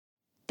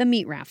The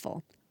Meat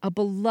Raffle, a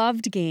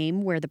beloved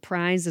game where the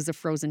prize is a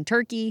frozen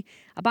turkey,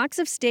 a box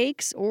of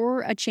steaks,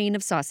 or a chain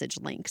of sausage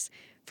links.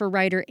 For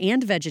writer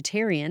and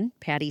vegetarian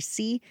Patty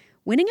C.,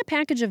 winning a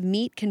package of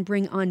meat can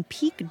bring on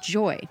peak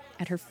joy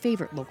at her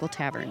favorite local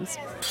taverns.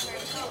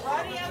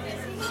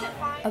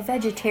 A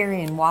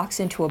vegetarian walks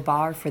into a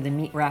bar for the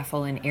meat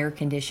raffle and air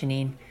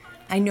conditioning.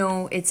 I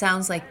know it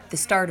sounds like the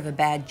start of a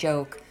bad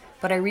joke,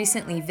 but I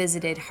recently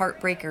visited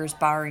Heartbreakers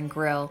Bar and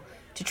Grill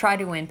to try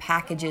to win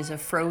packages of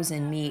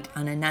frozen meat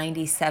on a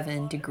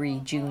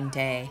 97-degree June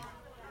day.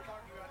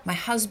 My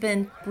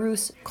husband,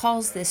 Bruce,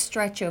 calls this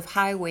stretch of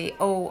Highway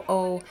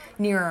 00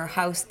 near our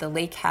house the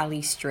Lake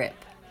Hallie Strip.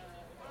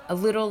 A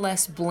little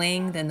less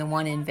bling than the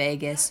one in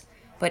Vegas,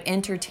 but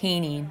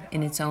entertaining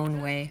in its own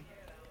way.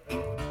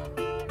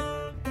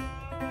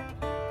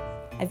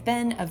 I've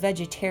been a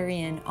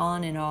vegetarian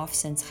on and off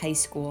since high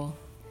school.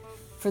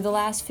 For the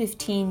last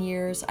 15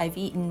 years, I've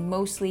eaten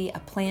mostly a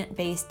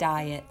plant-based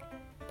diet,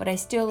 but I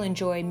still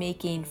enjoy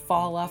making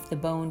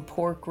fall-off-the-bone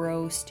pork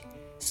roast,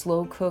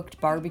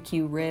 slow-cooked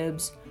barbecue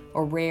ribs,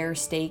 or rare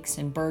steaks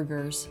and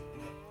burgers.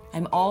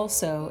 I'm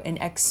also an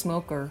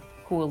ex-smoker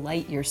who will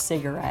light your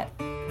cigarette.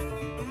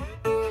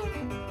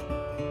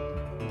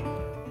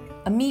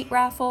 A meat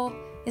raffle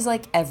is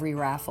like every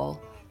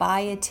raffle.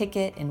 Buy a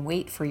ticket and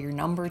wait for your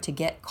number to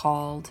get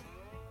called.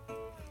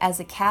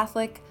 As a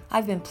Catholic,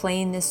 I've been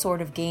playing this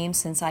sort of game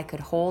since I could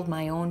hold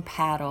my own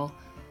paddle,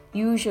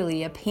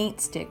 usually a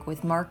paint stick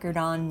with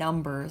markered-on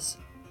numbers.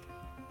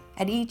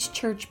 At each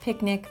church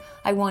picnic,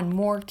 I won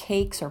more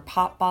cakes or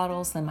pop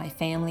bottles than my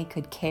family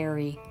could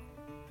carry.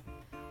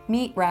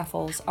 Meat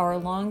raffles are a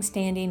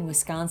long-standing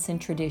Wisconsin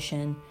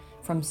tradition,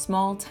 from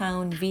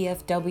small-town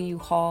VFW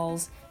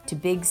halls to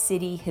big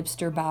city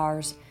hipster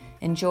bars,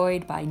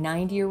 enjoyed by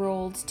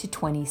 90-year-olds to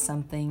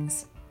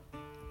 20-somethings.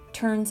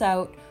 Turns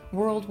out,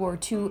 World War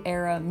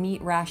II-era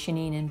meat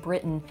rationing in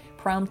Britain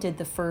prompted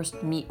the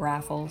first meat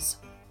raffles.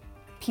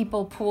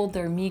 People pooled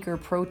their meager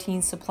protein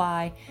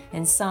supply,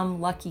 and some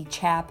lucky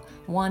chap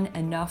won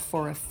enough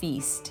for a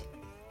feast.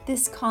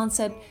 This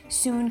concept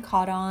soon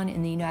caught on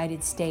in the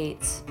United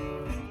States.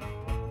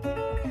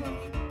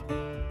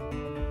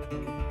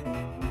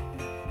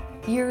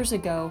 Years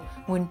ago,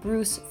 when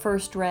Bruce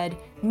first read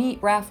Meat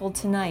Raffle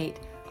Tonight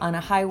on a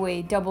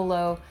Highway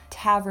 00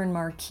 tavern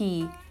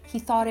marquee, he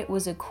thought it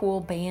was a cool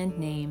band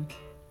name.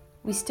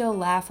 We still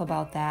laugh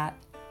about that.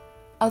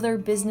 Other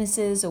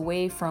businesses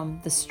away from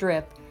the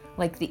Strip,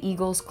 like the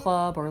Eagles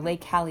Club or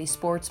Lake Hallie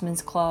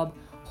Sportsman's Club,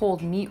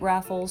 hold meat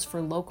raffles for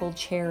local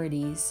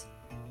charities.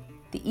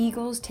 The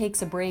Eagles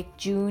takes a break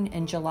June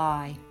and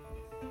July.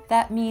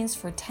 That means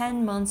for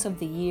 10 months of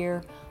the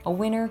year, a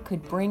winner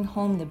could bring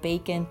home the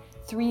bacon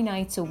 3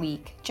 nights a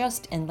week,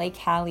 just in Lake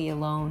Hallie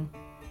alone.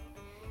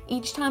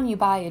 Each time you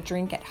buy a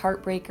drink at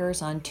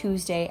Heartbreakers on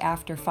Tuesday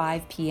after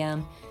 5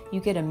 p.m.,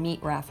 you get a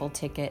meat raffle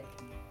ticket.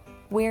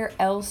 Where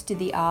else do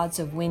the odds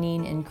of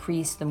winning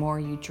increase the more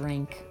you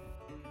drink?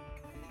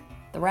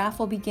 The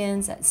raffle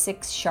begins at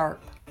 6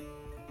 sharp.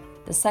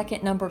 The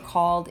second number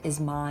called is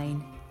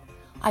mine.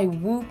 I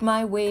whoop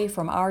my way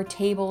from our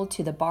table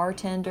to the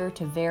bartender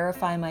to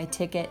verify my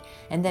ticket,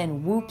 and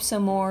then whoop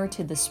some more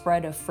to the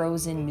spread of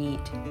frozen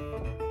meat.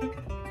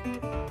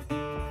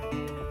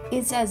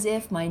 It's as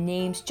if my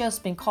name's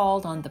just been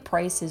called on The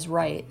Price is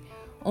Right,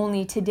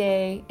 only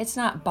today it's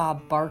not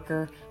Bob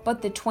Barker,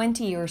 but the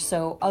 20 or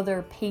so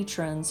other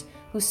patrons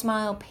who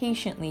smile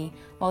patiently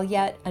while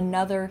yet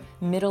another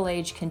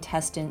middle-aged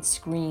contestant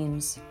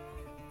screams.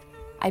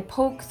 I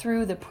poke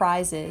through the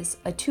prizes,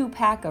 a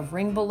 2-pack of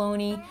ring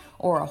bologna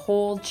or a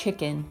whole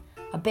chicken,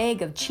 a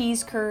bag of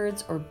cheese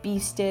curds or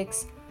beef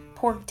sticks,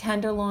 pork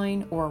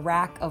tenderloin or a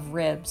rack of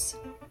ribs.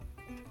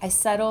 I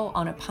settle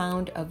on a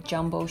pound of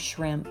jumbo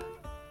shrimp.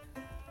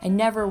 I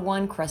never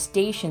won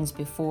crustaceans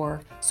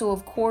before, so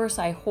of course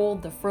I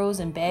hold the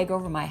frozen bag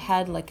over my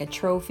head like a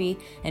trophy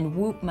and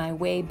whoop my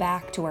way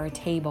back to our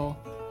table.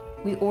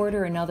 We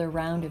order another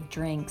round of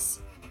drinks.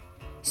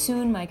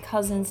 Soon my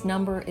cousin's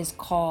number is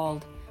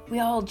called. We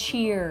all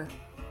cheer.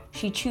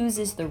 She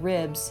chooses the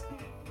ribs.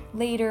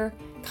 Later,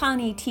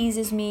 Connie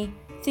teases me,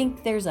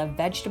 think there's a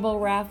vegetable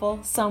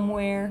raffle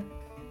somewhere.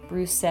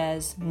 Bruce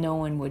says no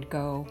one would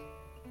go.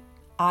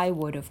 I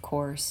would, of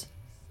course.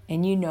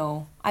 And you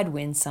know, I'd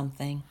win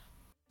something.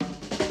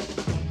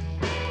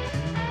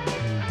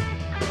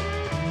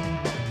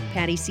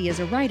 Patty C.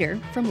 is a writer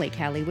from Lake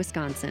Hallie,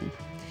 Wisconsin.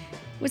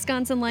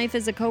 Wisconsin Life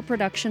is a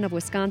co-production of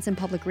Wisconsin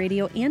Public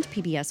Radio and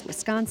PBS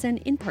Wisconsin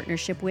in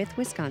partnership with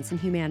Wisconsin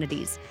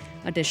Humanities.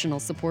 Additional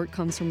support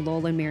comes from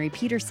Lowell and Mary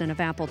Peterson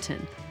of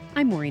Appleton.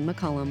 I'm Maureen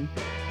McCullum.